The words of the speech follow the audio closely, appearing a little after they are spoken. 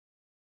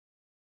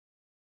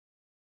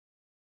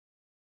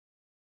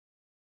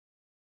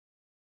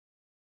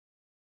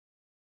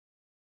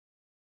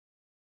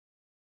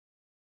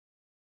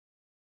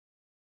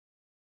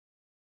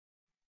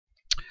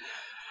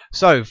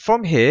So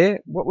from here,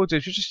 what we'll do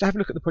is we'll just have a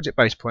look at the project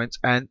base points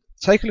and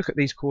take a look at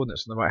these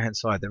coordinates on the right hand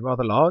side. They're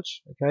rather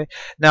large. Okay.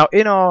 Now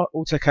in our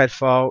AutoCAD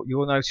file,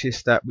 you'll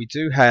notice that we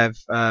do have.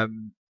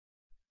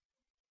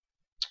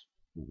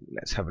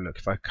 Let's have a look.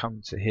 If I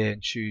come to here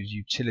and choose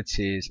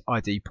Utilities,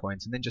 ID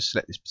Point, and then just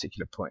select this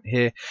particular point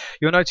here,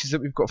 you'll notice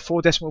that we've got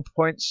 4 decimal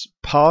points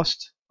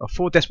past, or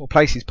 4 decimal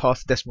places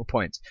past the decimal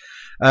point.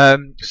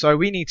 So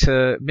we need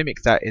to mimic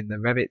that in the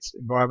Revit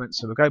environment.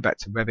 So we'll go back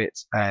to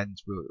Revit and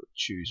we'll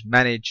choose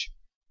Manage,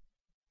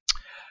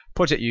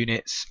 Project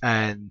Units,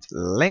 and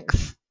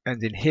Length.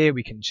 And in here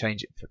we can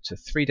change it to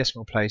 3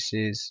 decimal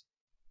places,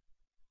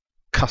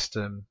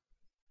 Custom,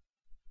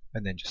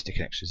 and then just stick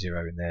an extra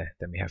 0 in there.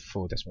 Then we have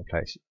 4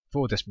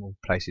 decimal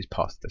places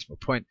past the decimal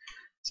point.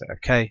 So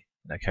OK,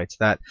 and OK to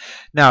that.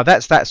 Now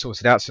that's that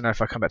sorted out. So now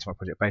if I come back to my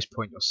project base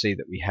point, you'll see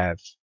that we have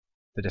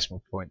the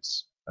decimal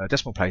points,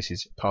 decimal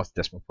places past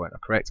the decimal point are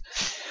correct.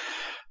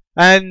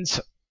 And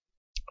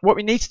what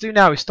we need to do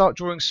now is start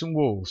drawing some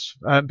walls,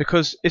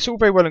 because it's all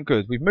very well and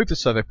good. We've moved the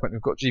survey point,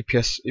 we've got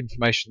GPS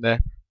information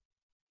there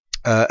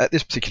at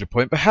this particular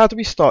point, but how do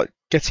we start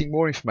getting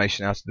more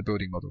information out of the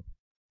building model?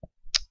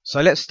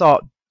 So let's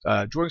start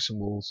drawing some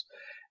walls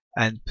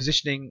and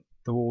positioning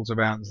the walls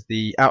around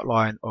the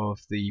outline of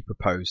the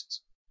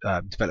proposed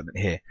development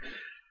here.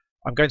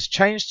 I'm going to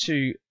change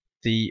to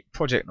the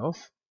project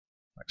north,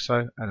 like so,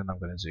 and then I'm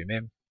going to zoom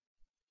in.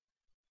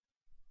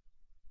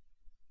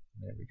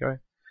 There we go.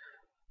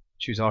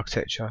 Choose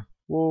architecture,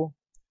 wall,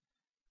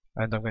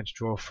 and I'm going to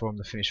draw from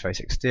the finished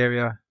face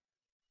exterior,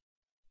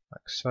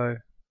 like so.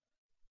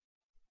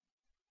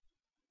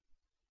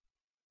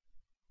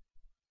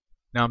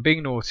 Now I'm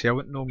being naughty, I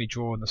wouldn't normally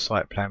draw on the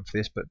site plan for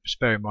this, but just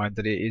bear in mind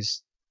that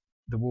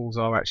the walls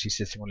are actually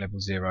sitting on level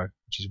 0,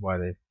 which is why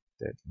they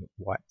look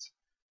white.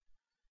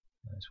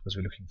 That's because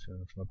we're looking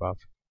from above.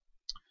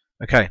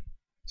 Okay,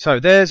 so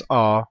there's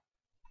our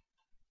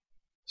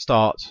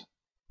start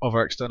of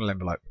our external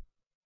envelope.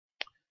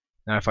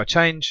 Now if I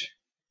change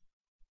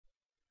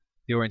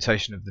the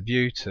orientation of the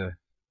view to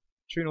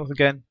true north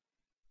again,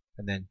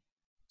 and then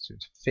to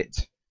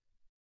fit,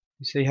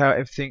 you see how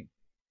everything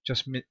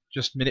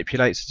just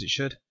manipulates as it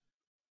should.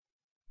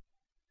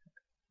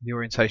 The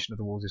orientation of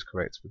the walls is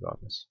correct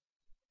regardless,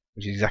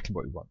 which is exactly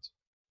what we want.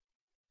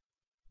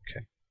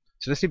 Okay,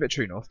 so let's leave it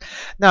true north.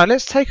 Now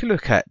let's take a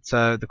look at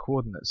the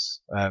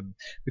coordinates,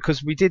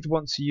 because we did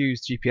want to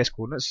use GPS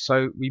coordinates,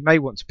 so we may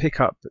want to pick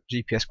up the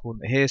GPS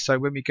coordinate here. So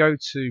when we go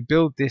to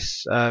build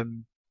this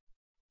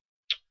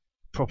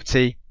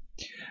property,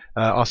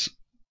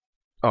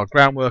 our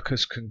ground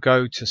workers can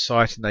go to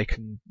site and they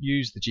can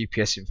use the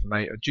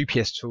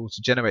GPS tools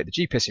to generate the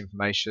GPS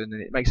information,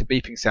 and it makes a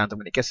beeping sound, and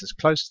when it gets as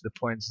close to the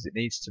point as it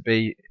needs to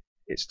be,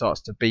 it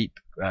starts to beep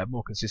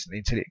more consistently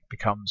until it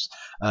becomes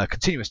a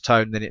continuous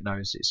tone. Then it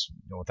knows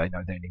they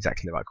know they're in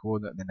exactly the right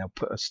coordinate, and then they'll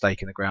put a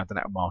stake in the ground and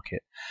that'll mark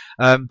it.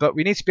 But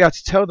we need to be able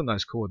to tell them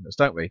those coordinates,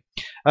 don't we?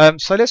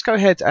 So let's go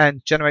ahead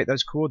and generate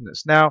those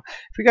coordinates. Now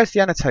if we go to the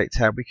Annotate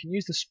tab, we can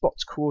use the spot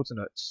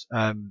coordinates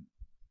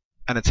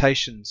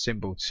annotation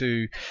symbol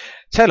to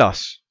tell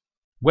us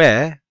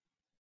where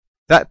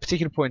that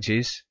particular point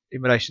is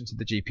in relation to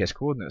the GPS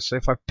coordinates. So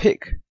if I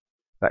pick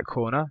that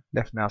corner,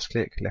 left mouse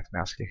click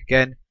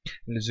again,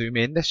 and zoom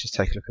in, let's just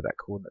take a look at that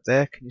coordinate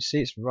there. Can you see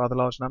it's a rather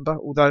large number,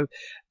 although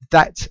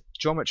that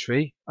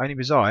geometry only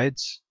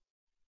resides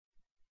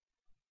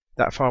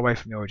that far away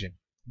from the origin.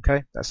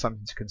 Okay, that's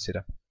something to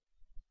consider.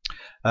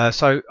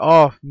 So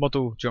our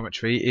model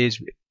geometry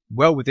is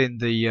well within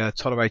the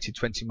tolerated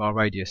 20-mile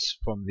radius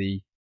from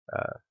the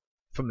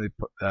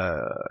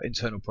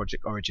internal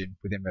project origin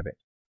within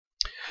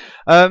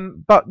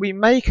Revit. But we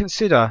may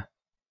consider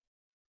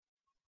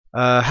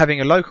having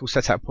a local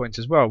setup point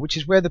as well, which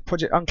is where the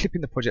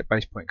unclipping the project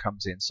base point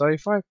comes in. So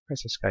if I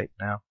press escape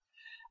now,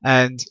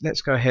 and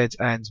let's go ahead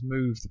and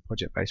move the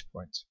project base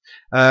point.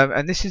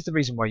 And this is the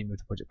reason why you move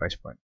the project base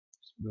point.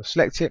 We'll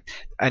select it,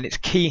 and it's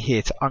key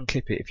here to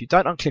unclip it. If you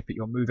don't unclip it,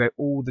 you'll move out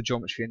all the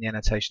geometry and the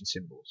annotation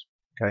symbols.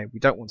 Okay, we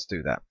don't want to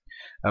do that.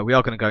 We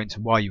are going to go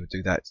into why you would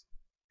do that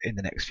in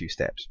the next few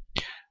steps.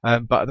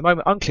 But at the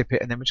moment, unclip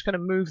it, and then we're just going to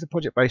move the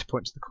project base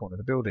point to the corner of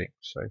the building.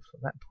 So from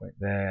that point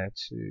there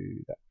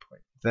to that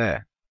point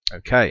there.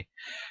 Okay,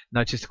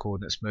 notice the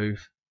coordinates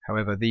move.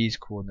 However, these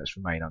coordinates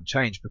remain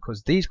unchanged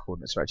because these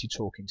coordinates are actually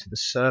talking to the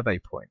survey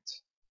point.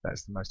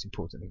 That's the most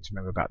important thing to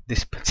remember about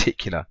this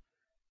particular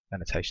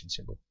annotation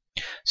symbol.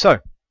 So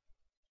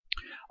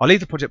I'll leave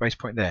the project base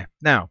point there.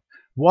 Now,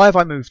 why have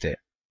I moved it?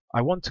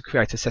 I want to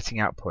create a setting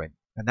out point,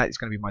 and that is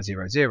going to be my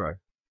 0, 0.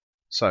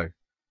 So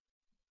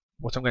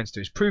what I'm going to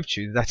do is prove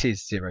to you that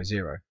is 0,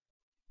 0,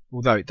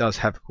 although it does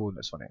have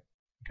coordinates on it,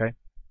 okay,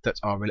 that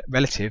are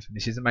relative, and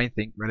this is the main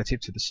thing,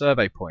 relative to the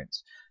survey point.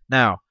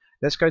 Now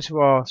let's go to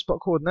our spot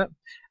coordinate,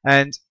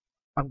 and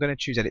I'm going to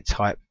choose edit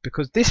type,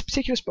 because this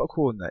particular spot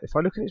coordinate, if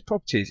I look at its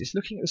properties, it's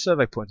looking at the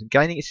survey point and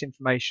gaining its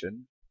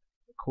information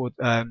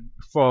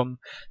from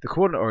the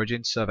coordinate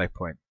origin survey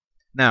point.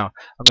 Now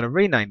I'm going to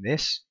rename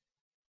this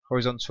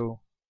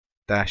horizontal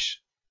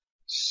dash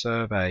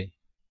survey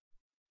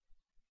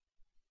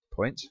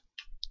point.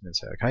 and then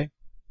say OK.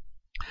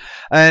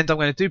 And I'm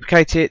going to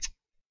duplicate it,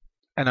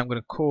 and I'm going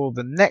to call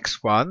the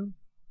next one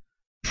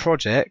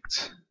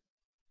project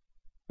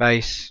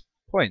base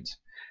point.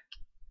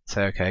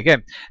 Say OK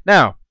again.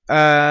 Now,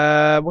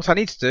 what I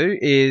need to do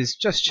is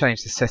just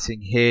change the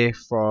setting here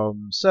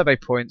from survey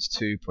points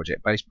to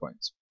project base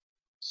points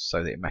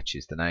so that it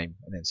matches the name,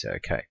 and then say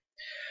OK.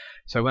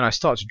 So when I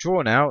start to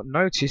draw now,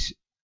 notice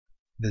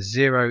the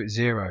 0,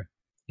 0,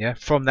 yeah,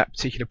 from that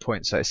particular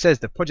point. So it says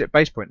the project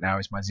base point now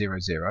is my 0,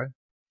 0,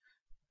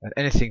 and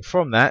anything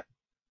from that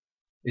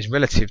is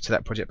relative to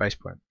that project base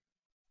point.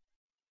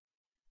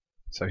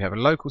 So we have a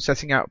local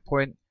setting out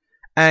point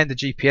and a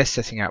GPS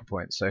setting out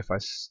point. So if I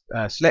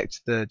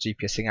select the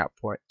GPS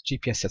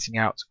setting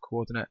out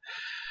coordinate,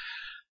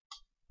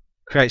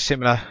 create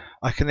similar,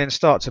 I can then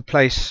start to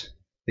place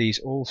these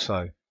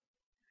also.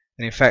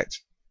 And in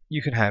fact,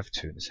 you can have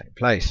two in the same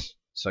place.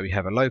 So we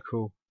have a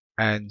local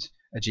and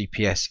a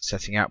GPS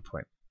setting out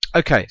point.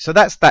 Okay, so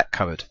that's that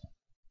covered.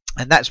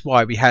 And that's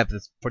why we have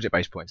the project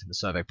base point and the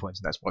survey point,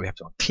 and that's why we have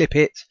to unclip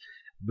it,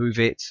 move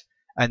it,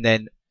 and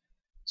then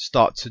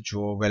start to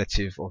draw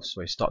relative, or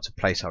sorry, start to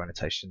place our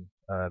annotation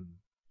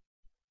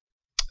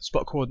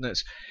spot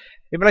coordinates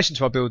in relation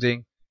to our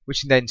building,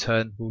 which in then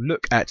turn will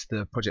look at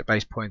the project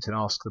base point and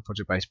ask the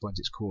project base point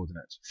its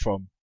coordinates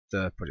from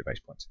the project base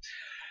point.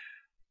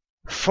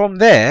 From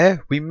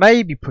there, we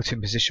may be put in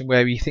a position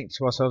where we think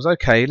to ourselves,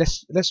 okay,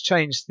 let's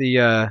change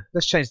the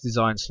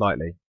design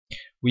slightly.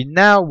 We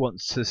now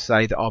want to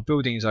say that our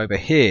building is over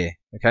here,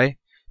 okay,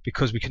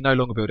 because we can no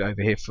longer build it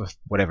over here for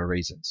whatever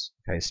reasons.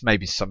 Okay, so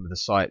maybe some of the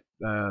site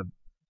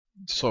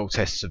soil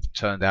tests have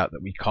turned out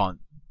that we can't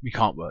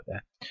work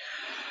there.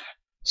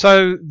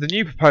 So the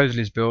new proposal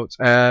is built,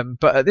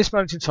 but at this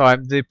moment in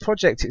time, the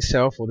project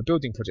itself, or the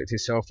building project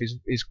itself,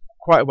 is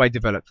quite a way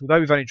developed.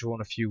 Although we've only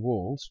drawn a few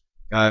walls,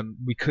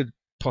 we could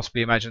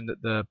possibly imagine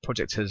that the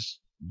project has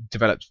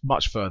developed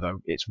much further.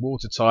 It's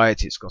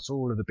watertight, it's got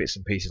all of the bits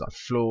and pieces like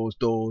floors,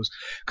 doors,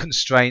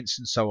 constraints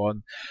and so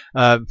on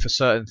for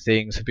certain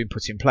things have been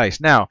put in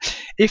place. Now,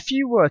 if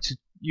you were to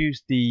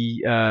use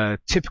the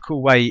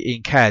typical way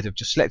in CAD of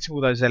just selecting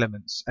all those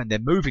elements and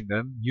then moving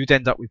them, you'd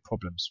end up with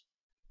problems.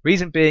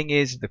 Reason being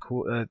is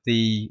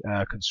the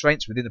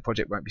constraints within the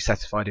project won't be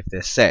satisfied if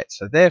they're set.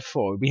 So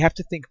therefore, we have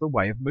to think of a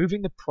way of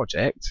moving the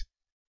project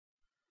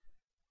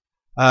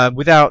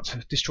without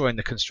destroying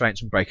the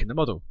constraints and breaking the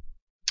model.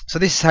 So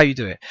this is how you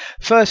do it.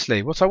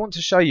 Firstly, what I want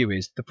to show you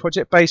is the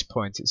project base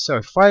point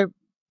itself. If I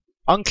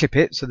unclip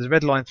it, so there's a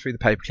red line through the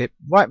paperclip,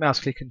 right mouse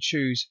click and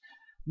choose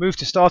move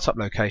to startup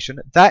location,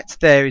 that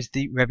there is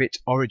the Revit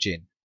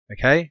origin.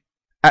 Okay,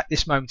 at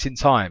this moment in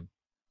time,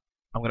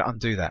 I'm going to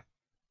undo that.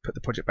 Put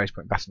the project base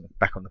point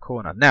back on the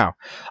corner. Now,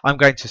 I'm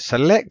going to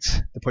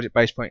select the project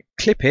base point,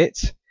 clip it,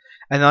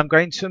 and I'm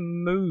going to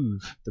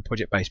move the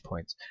project base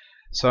point.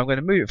 So I'm going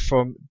to move it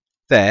from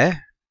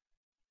there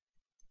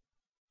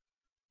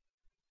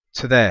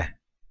to there.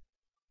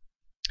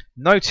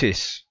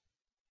 Notice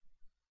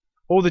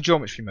all the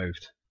geometry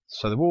moved.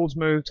 So the walls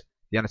moved,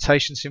 the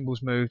annotation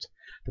symbols moved,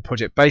 the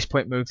project base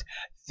point moved.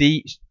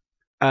 The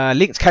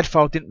linked CAD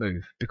file didn't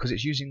move because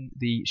it's using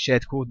the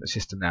shared coordinate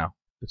system now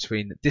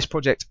between this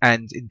project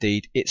and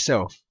indeed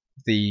itself,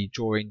 the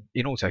drawing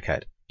in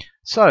AutoCAD.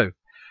 So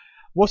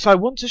what I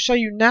want to show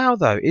you now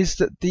though is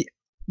that the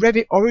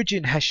Revit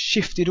origin has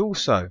shifted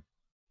also.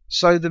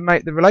 So the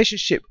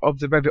relationship of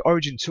the Revit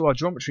origin to our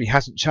geometry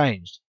hasn't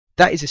changed.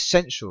 That is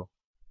essential.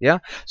 Yeah.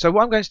 So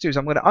what I'm going to do is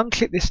I'm going to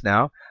unclip this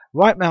now,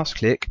 right mouse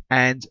click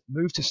and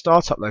move to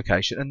startup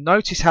location, and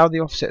notice how the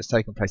offset has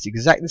taken place.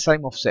 Exactly the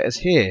same offset as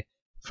here.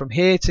 From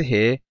here to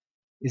here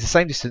is the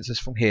same distance as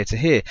from here to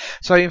here.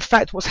 So in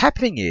fact what's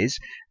happening is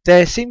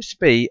there seems to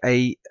be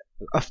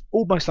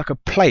almost like a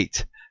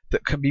plate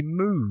that can be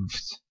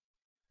moved,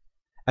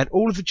 and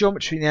all of the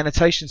geometry and the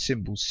annotation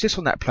symbols sit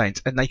on that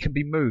plate and they can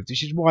be moved.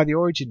 This is why the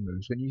origin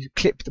moves when you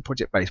clip the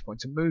project base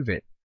point and move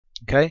it.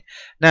 Okay,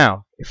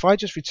 now if I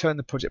just return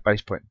the project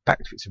base point back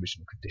to its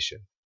original condition,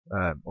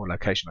 or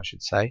location I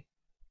should say,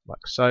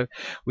 like so,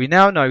 we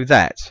now know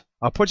that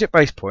our project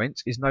base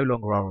point is no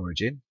longer our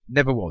origin,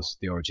 never was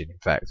the origin in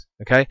fact.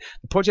 Okay,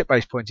 the project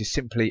base point is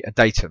simply a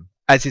datum,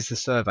 as is the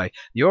survey.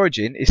 The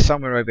origin is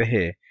somewhere over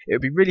here. It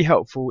would be really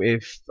helpful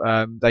if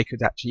they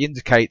could actually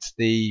indicate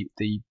the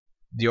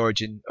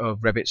origin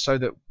of Revit so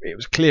that it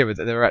was clearer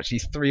that there are actually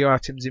three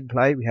items in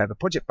play. We have a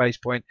project base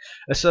point,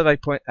 a survey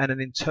point and an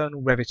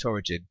internal Revit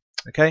origin.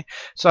 Okay,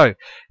 so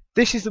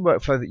this is the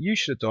workflow that you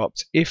should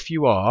adopt if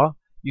you are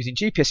using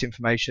GPS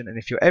information and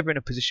if you're ever in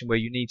a position where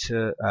you need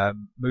to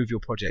move your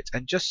project.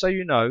 And just so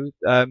you know,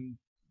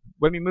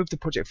 when we move the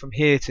project from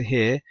here to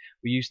here,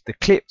 we use the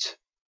clipped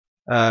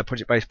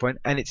project base point,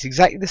 and it's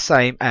exactly the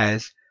same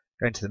as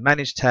going to the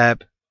Manage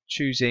tab,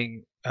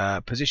 choosing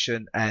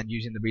position and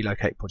using the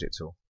relocate project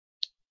tool.